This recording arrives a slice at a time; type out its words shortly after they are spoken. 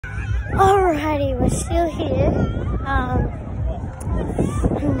Alrighty, we're still here.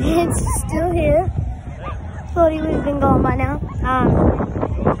 Ned's still here. Thought he would have been gone by now.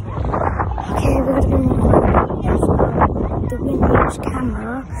 Okay, we're gonna be moving. The Windows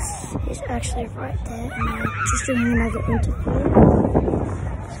camera is actually right there, and I'm just doing another interview.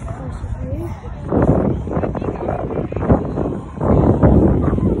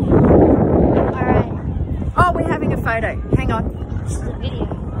 Alright. Oh, we're having a photo. Hang on. This is a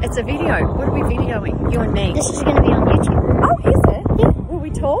video. It's a video. What are we videoing? You and me. This is gonna be on YouTube. Oh, is it? Yeah. Will we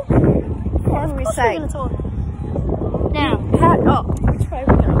talk? What do we say? We're gonna talk. Now, Which way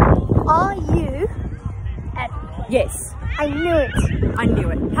are we going? are you at? Yes. I knew it. I knew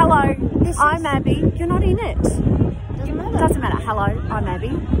it. Hello, I'm Abby. You're not in it. Doesn't matter. Doesn't matter. Hello, I'm Abby.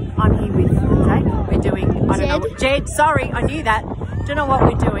 I'm here with Jake. We're doing, I don't know what, Jed, sorry, I knew that. Don't know what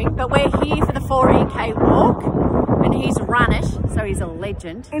we're doing, but we're here for the 4EK walk, and he's run it, so he's a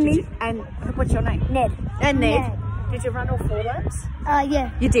legend. And me? And what's your name? Ned. And Ned. Ned. Did you run all 4 laps? Yeah.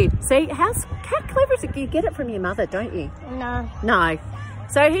 You did. See, how clever is it? You get it from your mother, don't you? No. No.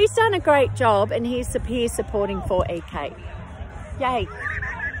 So he's done a great job, and he's here supporting 4EK. Yay.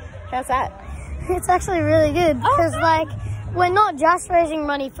 How's that? It's actually really good because, like, we're not just raising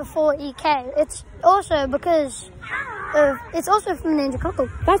money for 4EK. It's also because it's also for meningococcal.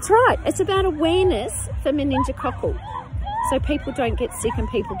 That's right. It's about awareness for meningococcal, so people don't get sick and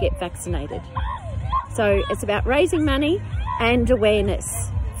people get vaccinated. So it's about raising money and awareness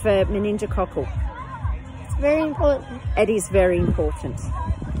for meningococcal. It's very important. It is very important.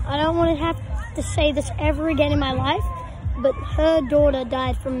 I don't want to have to say this ever again in my life, but her daughter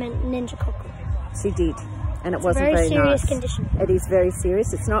died from meningococcal. She did, and it It's wasn't a very serious nice. condition. It is very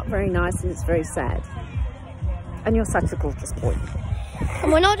serious. It's not very nice, and it's very sad. And you're such a gorgeous boy.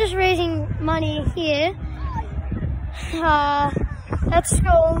 And we're not just raising money here. At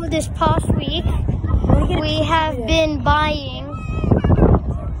school this past week, we have been buying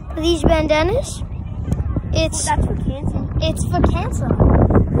these bandanas. That's for cancer. It's for cancer.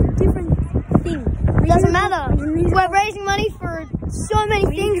 Different thing. Doesn't matter. We're raising money for so many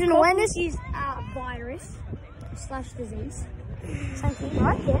things, and awareness is a virus / disease. Something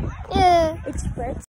like it. Yeah. It spreads.